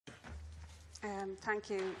Thank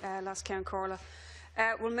you, Lascian Corla.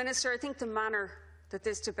 Well, Minister, I think the manner that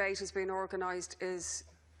this debate has been organised is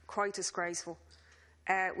quite disgraceful.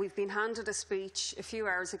 We've been handed a speech a few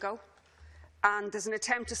hours ago, and there's an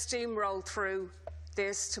attempt to steamroll through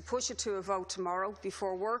this to push it to a vote tomorrow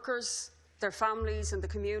before workers, their families and the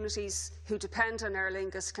communities who depend on Aer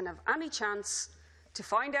Lingus can have any chance to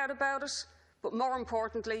find out about it, but more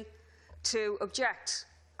importantly, to object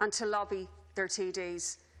and to lobby their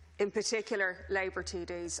TDs, in particular Labour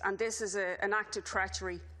TDs. And this is an act of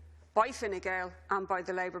treachery by Fine Gael and by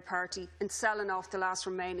the Labour Party in selling off the last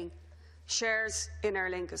remaining shares in Aer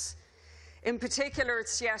Lingus. In particular,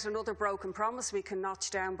 it's yet another broken promise we can notch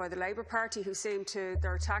down by the Labour Party, who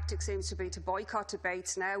their tactic seems to be to boycott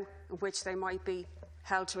debates now in which they might be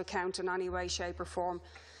held to account in any way, shape or form.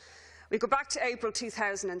 We go back to April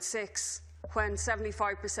 2006, when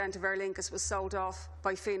 75% of Aer Lingus was sold off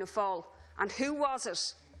by Fianna Fáil. And who was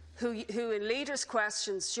it who in leaders'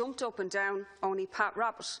 questions jumped up and down? Only Pat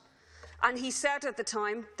Rabbitte. And he said at the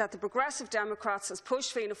time that the Progressive Democrats has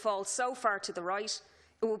pushed Fianna Fáil so far to the right,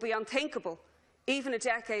 it would be unthinkable, even a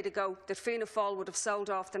decade ago, that Fianna Fáil would have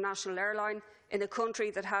sold off the national airline in a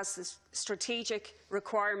country that has the strategic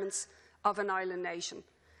requirements of an island nation.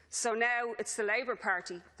 So now it's the Labour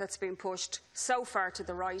Party that's been pushed so far to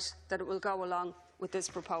the right that it will go along with this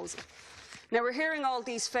proposal. Now, we're hearing all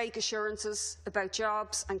these fake assurances about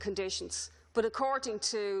jobs and conditions, but according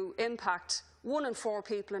to Impact, 1 in 4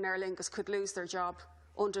 people in Aer Lingus could lose their job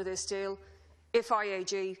under this deal if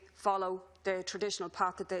IAG follow the traditional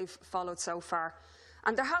path that they've followed so far.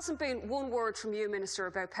 And there hasn't been one word from you, Minister,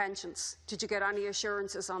 about pensions. Did you get any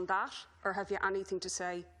assurances on that, or have you anything to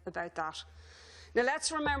say about that? Now,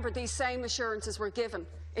 let's remember these same assurances were given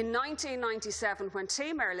in 1997 when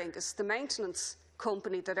Team Aer Lingus, the maintenance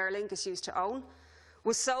company that Aer Lingus used to own,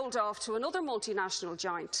 was sold off to another multinational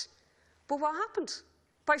giant. But what happened?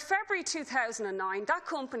 By February 2009, that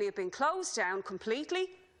company had been closed down completely.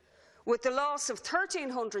 With the loss of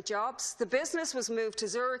 1,300 jobs, the business was moved to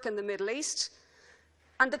Zurich in the Middle East,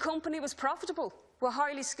 and the company was profitable with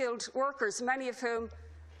highly skilled workers, many of whom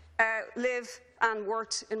live and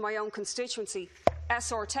worked in my own constituency,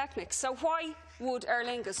 SR Technics. So why would Aer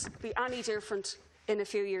Lingus be any different in a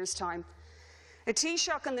few years' time? A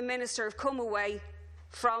Taoiseach and the Minister have come away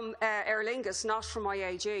from Aer Lingus, not from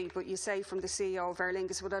IAG, but you say from the CEO of Aer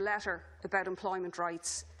Lingus, with a letter about employment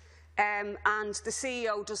rights. And the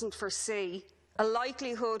CEO doesn't foresee a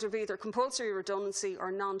likelihood of either compulsory redundancy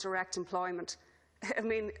or non-direct employment. I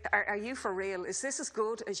mean, are you for real? Is this as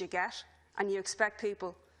good as you get and you expect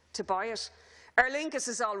people to buy it? Aer Lingus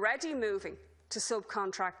is already moving to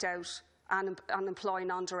subcontract out and employ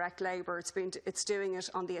non-direct labour. It's doing it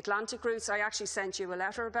on the Atlantic routes. I actually sent you a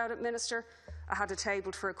letter about it, Minister. I had it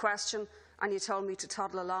tabled for a question and you told me to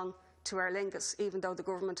toddle along to Aer Lingus, even though the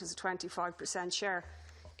government has a 25% share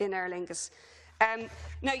in Aer Lingus.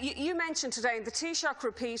 Now, you mentioned today, and the Taoiseach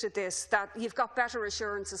repeated this, that you've got better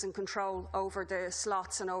assurances and control over the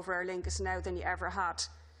slots and over Aer Lingus now than you ever had.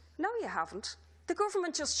 No, you haven't. The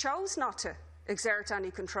government just chose not to exert any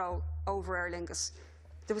control over Aer Lingus.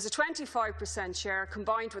 There was a 25% share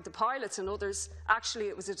combined with the pilots and others. Actually,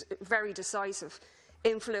 it was a very decisive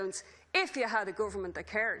influence. If you had a government that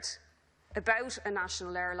cared about a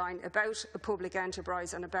national airline, about a public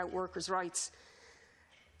enterprise and about workers' rights.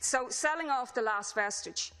 So selling off the last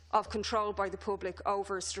vestige of control by the public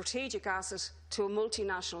over a strategic asset to a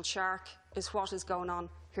multinational shark is what is going on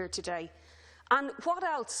here today. And what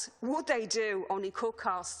else would they do, only cut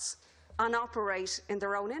costs and operate in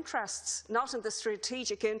their own interests, not in the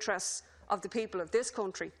strategic interests of the people of this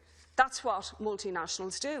country? That's what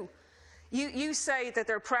multinationals do. You say that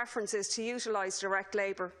their preference is to utilise direct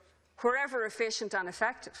labour wherever efficient and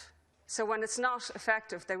effective. So when it's not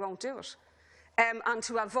effective, they won't do it. And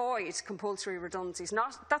to avoid compulsory redundancies.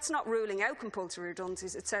 That's not ruling out compulsory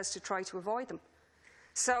redundancies, it says to try to avoid them.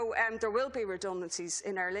 So there will be redundancies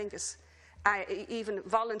in Aer Lingus, even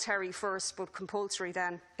voluntary first, but compulsory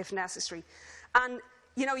then, if necessary. And,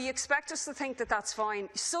 you know, you expect us to think that that's fine.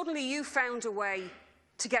 Suddenly you found a way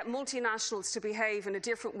to get multinationals to behave in a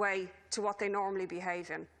different way to what they normally behave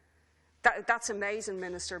in. That's amazing,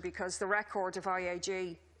 Minister, because the record of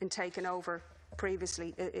IAG in taking over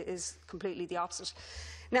previously is completely the opposite.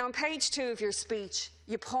 Now, on page 2 of your speech,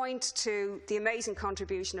 you point to the amazing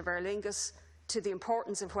contribution of Aer Lingus, to the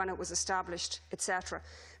importance of when it was established, etc.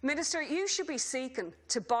 Minister, you should be seeking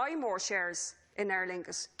to buy more shares in Aer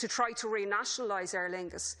Lingus, to try to renationalise Aer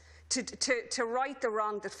Lingus, to right the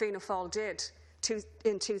wrong that Fianna Fáil did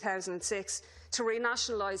in 2006, to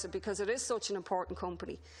renationalise it because it is such an important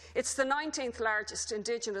company. It's the 19th largest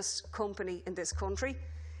Indigenous company in this country.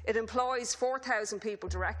 It employs 4,000 people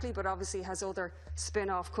directly, but obviously has other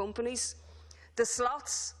spin-off companies. The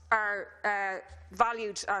slots are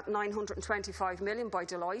valued at $925 million by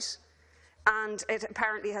Deloitte, and it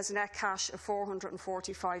apparently has net cash of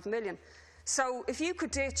 $445 million. So if you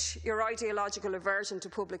could ditch your ideological aversion to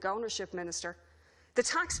public ownership, Minister, the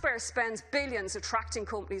taxpayer spends billions attracting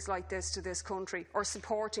companies like this to this country or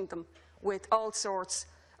supporting them with all sorts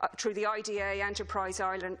through the IDA, Enterprise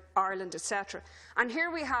Ireland, etc. And here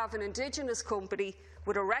we have an Indigenous company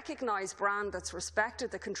with a recognised brand that's respected,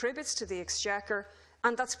 that contributes to the exchequer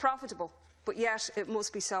and that's profitable, but yet it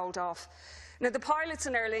must be sold off. Now, the pilots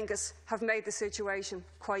in Aer Lingus have made the situation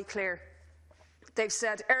quite clear. They've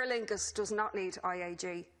said Aer Lingus does not need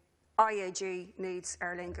IAG. IAG needs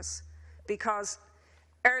Aer Lingus because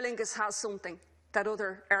Aer Lingus has something that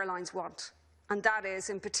other airlines want, and that is,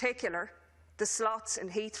 in particular, the slots in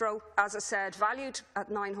Heathrow, as I said, valued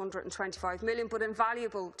at $925 million, but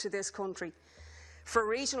invaluable to this country. For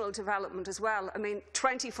regional development as well, I mean,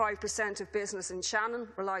 25% of business in Shannon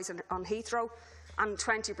relies on Heathrow and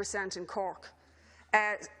 20% in Cork.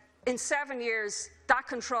 In 7 years, that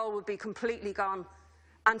control would be completely gone,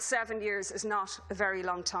 and 7 years is not a very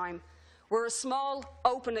long time. We're a small,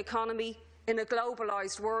 open economy in a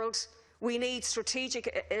globalised world. We need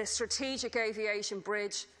a strategic aviation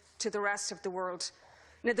bridge to the rest of the world.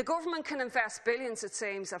 Now, the government can invest billions, it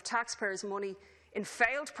seems, of taxpayers' money in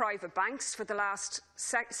failed private banks for the last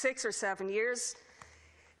 6 or 7 years,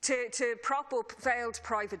 to prop up failed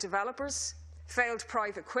private developers, failed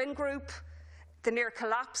private Quinn Group, the near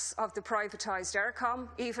collapse of the privatised Aircom,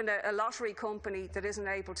 even a lottery company that isn't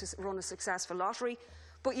able to run a successful lottery.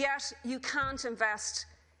 But yet you can't invest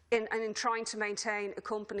in trying to maintain a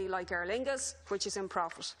company like Aer Lingus, which is in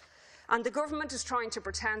profit. And the government is trying to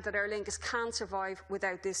pretend that Aer Lingus can survive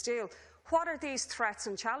without this deal. What are these threats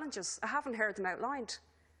and challenges? I haven't heard them outlined,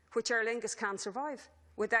 which Aer Lingus can survive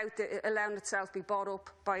without allowing itself to be bought up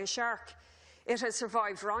by a shark. It has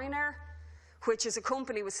survived Ryanair, which is a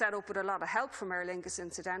company was set up with a lot of help from Aer Lingus,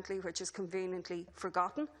 incidentally, which is conveniently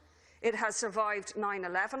forgotten. It has survived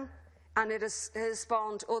 9/11, and it has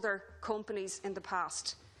spawned other companies in the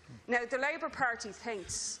past. Now, the Labour Party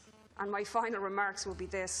thinks, and my final remarks will be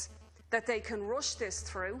this, that they can rush this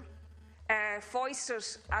through, foist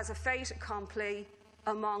it as a fait accompli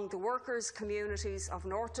among the workers' communities of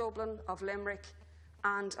North Dublin, of Limerick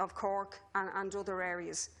and of Cork and other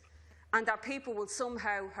areas, and that people will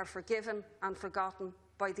somehow have forgiven and forgotten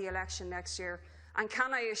by the election next year. And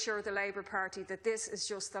can I assure the Labour Party that this is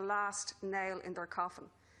just the last nail in their coffin,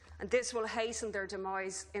 and this will hasten their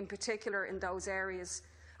demise, in particular in those areas,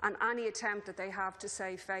 and any attempt that they have to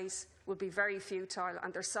save face will be very futile,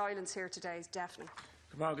 and their silence here today is deafening.